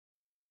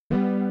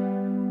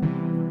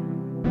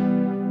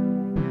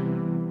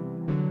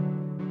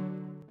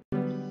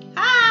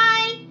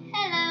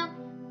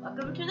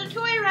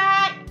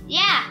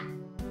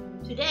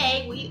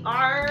Today we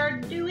are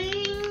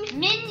doing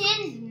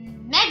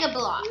Minion Mega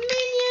Bloks.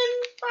 Minion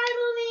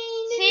finally.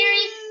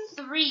 Series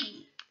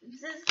 3.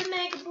 This is the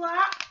Mega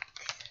Bloks.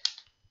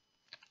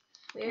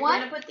 We're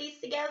going to put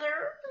these together.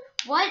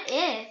 What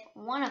if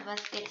one of us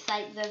gets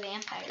like the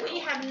vampire? We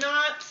have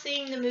not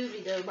seen the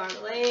movie though, by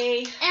the way.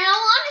 And I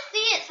want to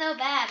see it so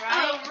bad,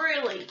 right? Oh,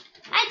 really?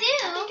 I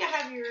do. I think I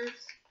have yours.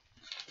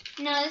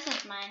 No, this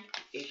one's mine.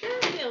 You sure?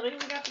 Yeah, we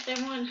got the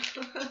same one.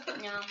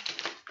 No.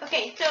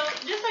 Okay, so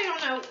just so y'all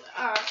know,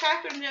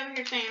 Catherine's over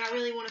here saying I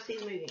really want to see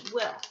the movie.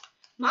 Well,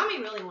 Mommy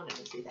really wanted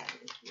to see that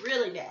movie.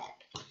 Really bad.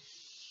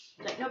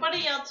 Like,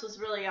 nobody else was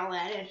really all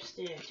that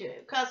interested into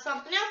it. Because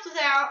something else was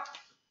out.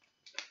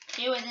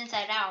 It was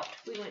Inside Out.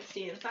 We went to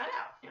see Inside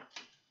Out. Yeah.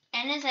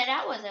 And Inside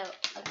Out was a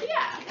good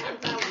that's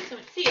why we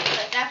went to see it.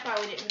 But that's why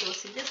we didn't go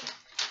see this one.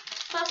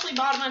 Plus, we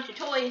bought a bunch of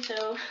toys,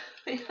 so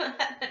we don't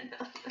have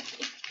enough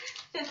money.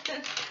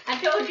 I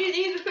told you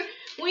these were,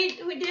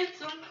 we did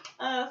some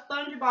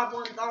SpongeBob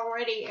ones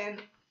already, and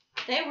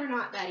they were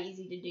not that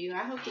easy to do.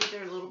 I hope these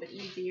are a little bit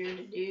easier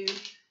to do.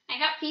 I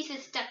got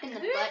pieces stuck in the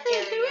butt area.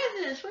 area. Who is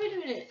this? Wait a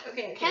minute.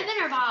 Okay.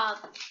 Kevin or Bob?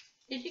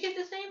 Did you get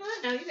the same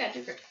one? No, you got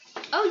different.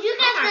 Oh, you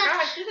got Oh my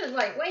gosh, this is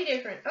like way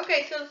different.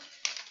 Okay, so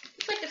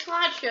it's like a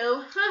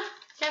slideshow. Huh.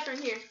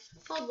 Catherine, here.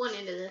 Hold one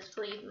end of this,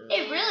 please.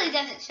 It really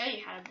doesn't show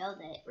you how to build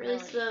it. Really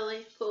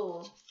slowly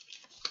pull.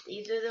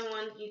 These are the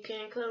ones you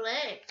can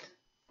collect.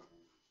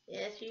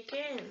 Yes, you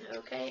can.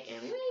 Okay,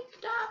 and wait,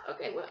 stop.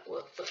 Okay, what?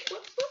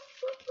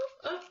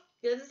 Oh,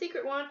 there's a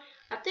secret one.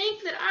 I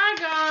think that I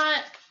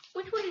got.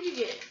 Which one did you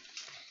get?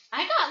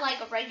 I got like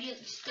a regular.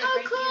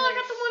 Oh, cool! I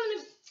got the one in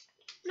the.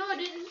 No, I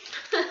didn't.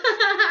 Yeah,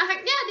 I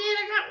did.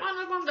 I got one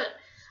of them, but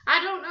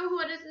I don't know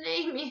what his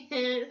name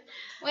is.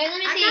 Wait, let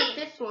me see. I got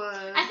this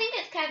one. I think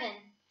it's Kevin.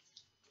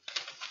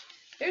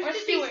 There's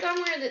should be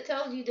somewhere that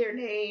tells you their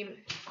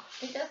name.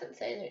 It doesn't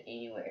say that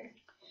anywhere.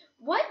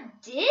 What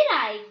did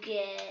I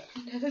get?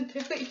 It doesn't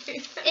tell you.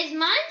 Is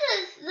mine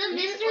the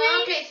mystery?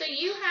 Well, okay, so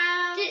you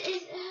have.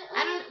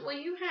 Well,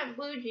 you have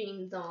blue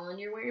jeans on.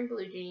 You're wearing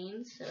blue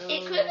jeans, so.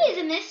 It could be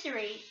the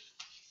mystery.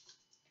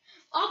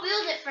 I'll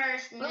build it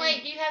first. But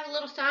wait, do you have a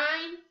little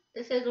sign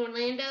that says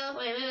Orlando?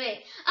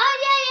 Wait. Oh,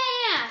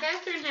 yeah.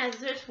 Catherine has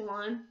this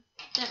one.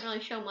 Doesn't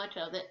really show much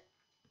of it.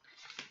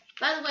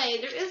 By the way,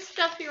 there is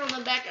stuff here on the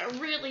back. I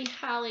really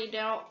highly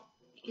doubt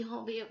you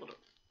won't be able to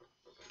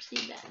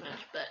see that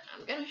much, but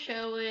I'm going to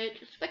show it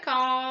just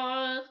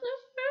because.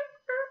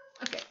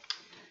 Okay.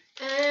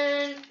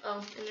 And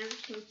there's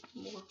some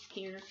more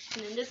here.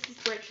 And then this is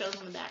where it shows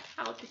on the back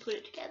how to put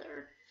it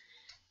together.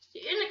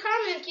 In the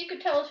comments, you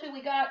could tell us who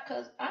we got,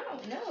 because I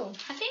don't know.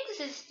 I think this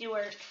is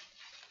Stuart.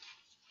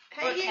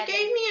 Hey, you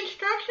gave me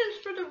instructions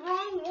for the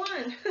wrong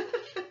one.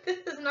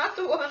 This is not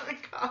the one I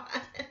got.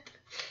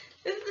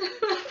 This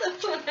is not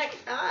the one I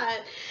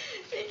got.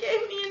 They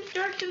gave me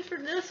instructions for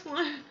this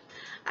one.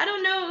 I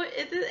don't know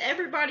if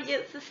everybody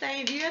gets the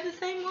same. Do you have the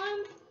same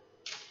ones?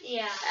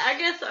 Yeah. I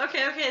guess,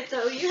 okay,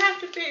 so you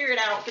have to figure it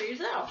out for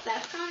yourself.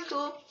 That's kind of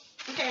cool.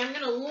 Okay, I'm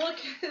going to look.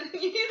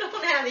 You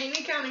don't have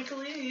any kind of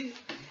clues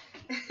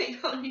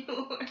on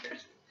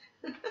yours.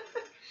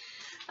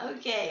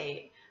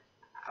 Okay.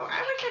 I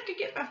wish I could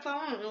get my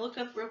phone and look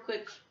up real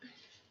quick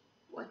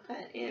what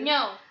that is.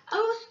 No.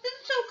 Oh, this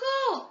is so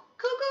cool.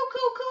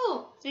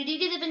 Cool. So did you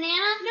get the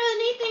banana? No, the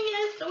neat thing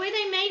is, the way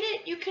they made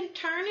it, you can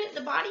turn it,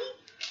 the body,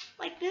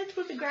 like this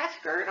with the grass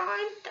skirt on.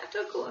 That's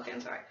so cool. Okay, I'm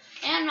sorry.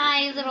 And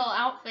my little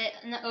outfit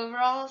and the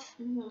overalls.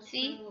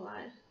 See?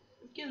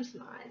 Give them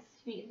some eyes.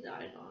 You need to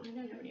dot it on. I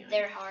don't have any eyes.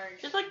 They're hard.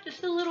 Just like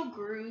just a little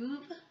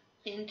groove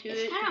into it.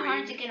 It's kind of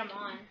hard to get them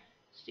on.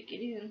 Stick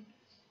it in.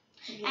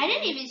 I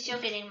didn't even show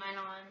getting mine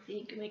on. So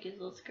you can make his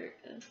little skirt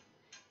go.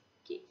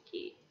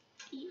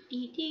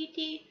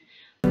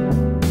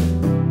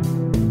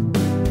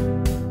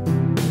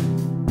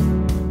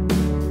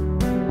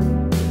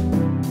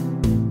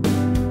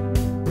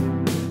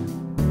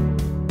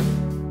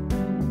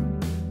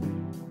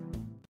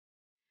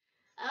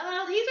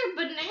 Oh, these are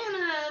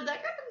bananas. I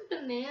got this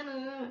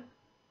banana.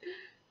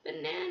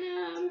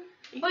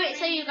 Wait,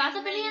 so you got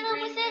the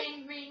banana with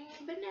it?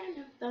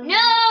 Banana phone.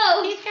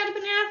 No! He's got a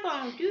banana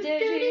phone.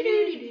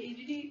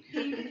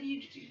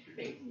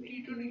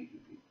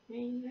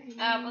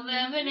 Apples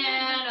and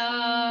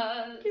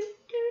bananas.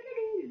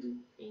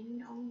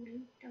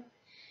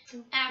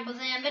 Apples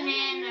and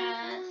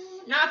bananas.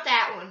 Not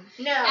that one.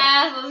 No.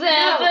 Apples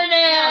and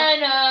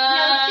bananas.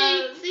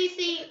 No,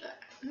 see,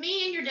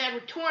 me and your dad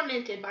were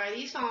tormented by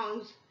these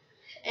songs.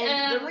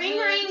 And the Ring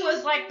Ring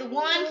was like the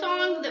one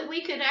song that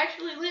we could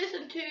actually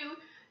listen to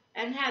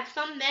and have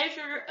some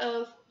measure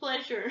of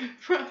pleasure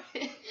from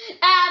it.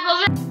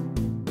 Apples.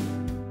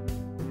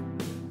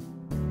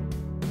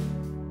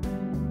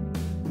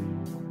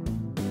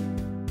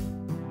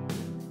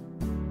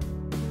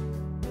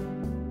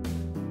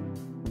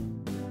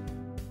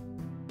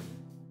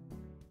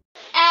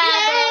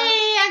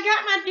 Yay! I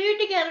got my dude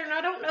together and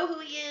I don't know who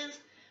he is.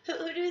 Who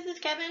is this,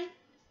 Kevin?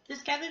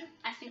 This Kevin?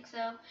 I think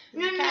so.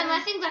 No,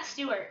 I think that's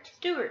Stuart.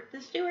 Stuart.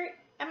 The Stuart?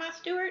 Am I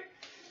Stuart?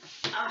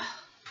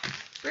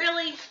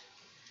 Really?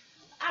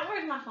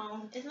 Where's my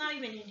phone? It's not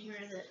even in here,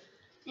 is it?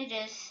 It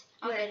is.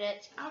 I'll get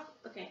it.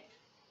 Okay.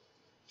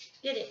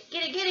 Get it.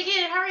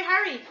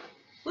 Hurry.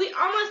 We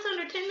almost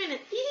under 10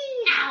 minutes.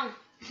 Yee. Ow.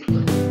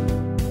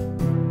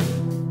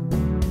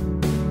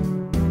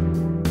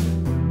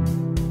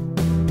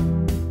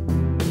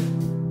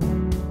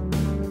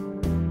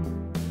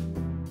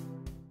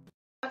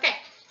 Okay.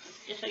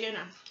 Just so you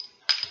know.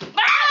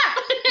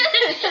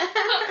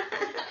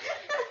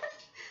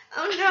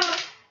 Oh no.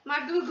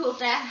 My Google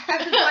tab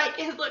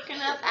is looking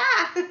up.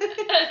 Okay.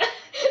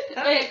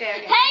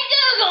 Hey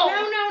Google!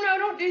 No,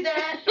 don't do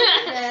that. Don't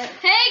do that.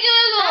 Hey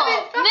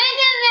Google! Stop.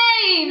 Minion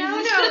names!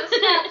 No,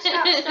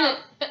 stop.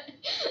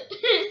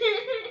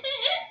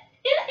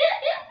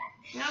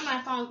 Now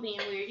my phone's being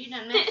weird. You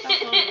done messed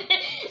up on me.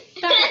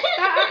 Stop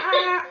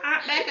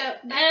it. Back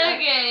up.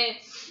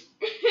 Okay.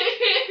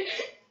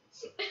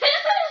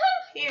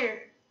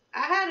 Here.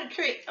 I had a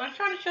trick. I was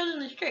trying to show them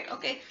this trick.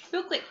 Okay,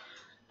 real quick.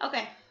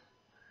 Okay.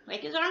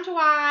 Make his arms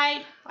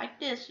wide, like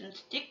this, and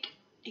stick.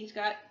 He's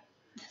got,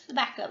 this is the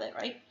back of it,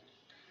 right?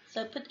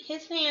 So put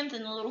his hands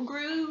in the little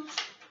grooves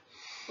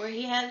where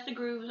he has the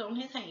grooves on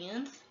his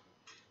hands.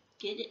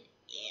 Get it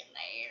in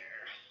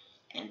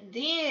there. And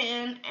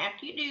then,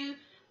 after you do,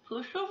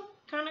 push them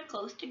kind of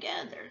close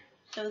together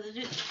so that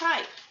it's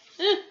tight.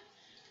 Get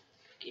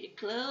it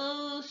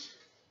close.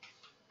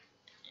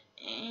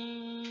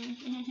 And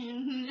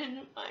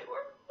it might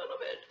work a little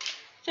bit.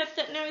 Except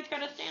that now he's got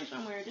to stand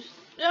somewhere. Just,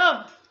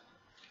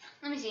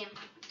 Let me see him.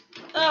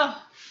 Oh.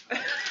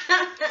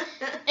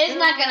 It's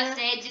not gonna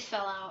stay, it just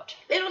fell out.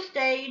 It'll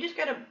stay. You just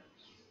gotta,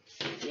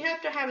 you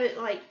have to have it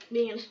like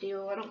being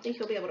still. I don't think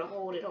he'll be able to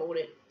hold it.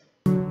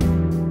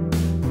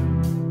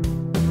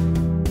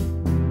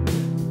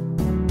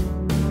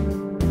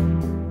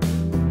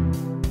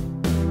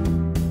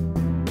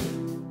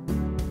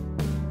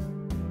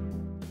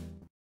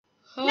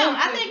 No,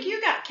 I think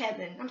you got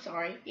Kevin. I'm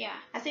sorry. Yeah.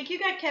 I think you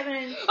got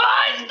Kevin.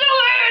 I do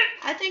it!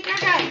 I think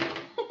I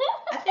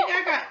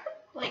got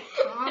like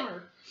Tom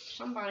or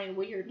somebody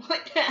weird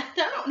like that.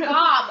 I don't know.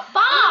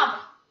 Bob!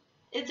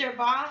 Is there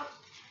Bob?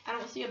 I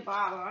don't see a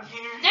Bob on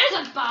here. There's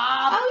a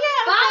Bob. Oh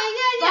yeah.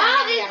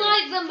 Bob is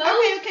like the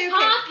most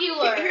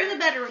popular. Here's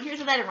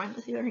a better one.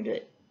 Let's see if I can do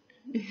it.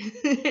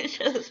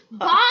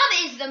 Bob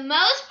is the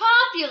most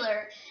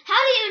popular.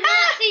 How do you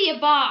not see a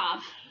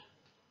Bob?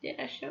 Did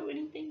I show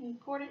anything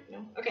important?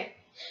 No. Okay.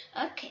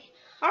 Okay.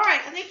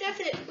 Alright, I think that's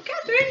it.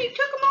 Catherine, you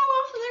took them all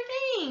off of their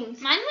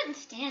things. Mine wouldn't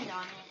stand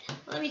on it.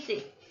 Let me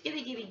see.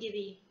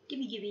 Gibby.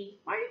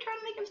 Why are you trying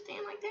to make him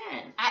stand like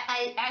that?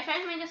 I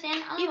tried to make a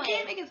stand on the way. You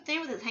can't make him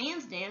stand with his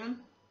hands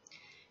down.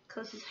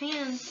 Because his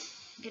hands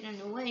get in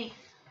the way.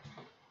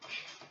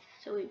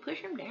 So we push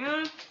him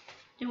down.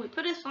 Then we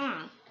put his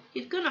on.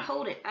 He's going to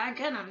hold it. I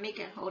got to make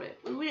him hold it.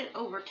 We went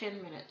over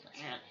 10 minutes like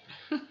that.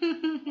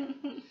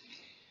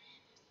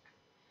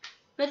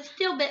 But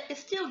it's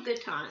still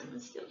good time.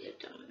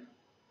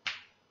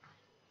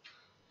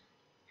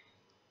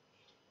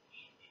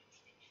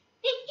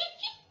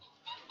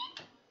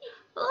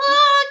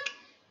 Look!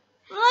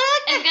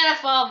 It's gonna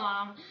fall,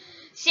 Mom.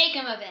 Shake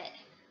him a bit.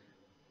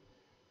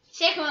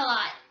 Shake him a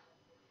lot.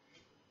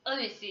 Let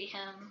me see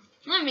him.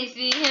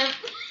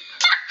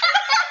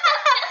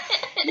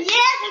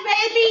 Yes,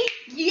 baby!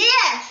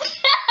 Yes! You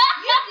pushed it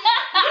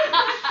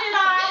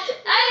off.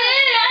 I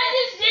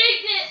just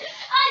shaked it.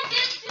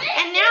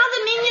 And now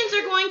the minions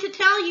are going to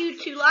tell you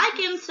to like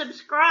and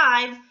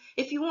subscribe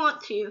if you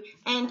want to.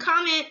 And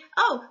comment,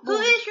 who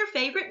is your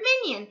favorite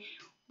minion?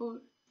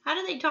 How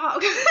do they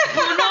talk?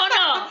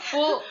 Banana.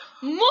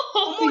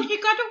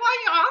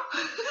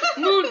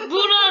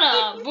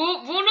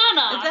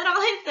 Banana. Is that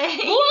all they say?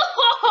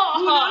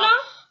 Banana.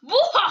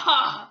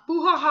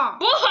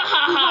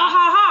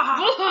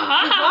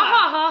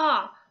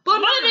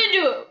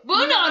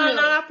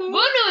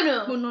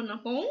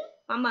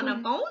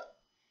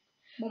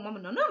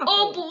 Banana.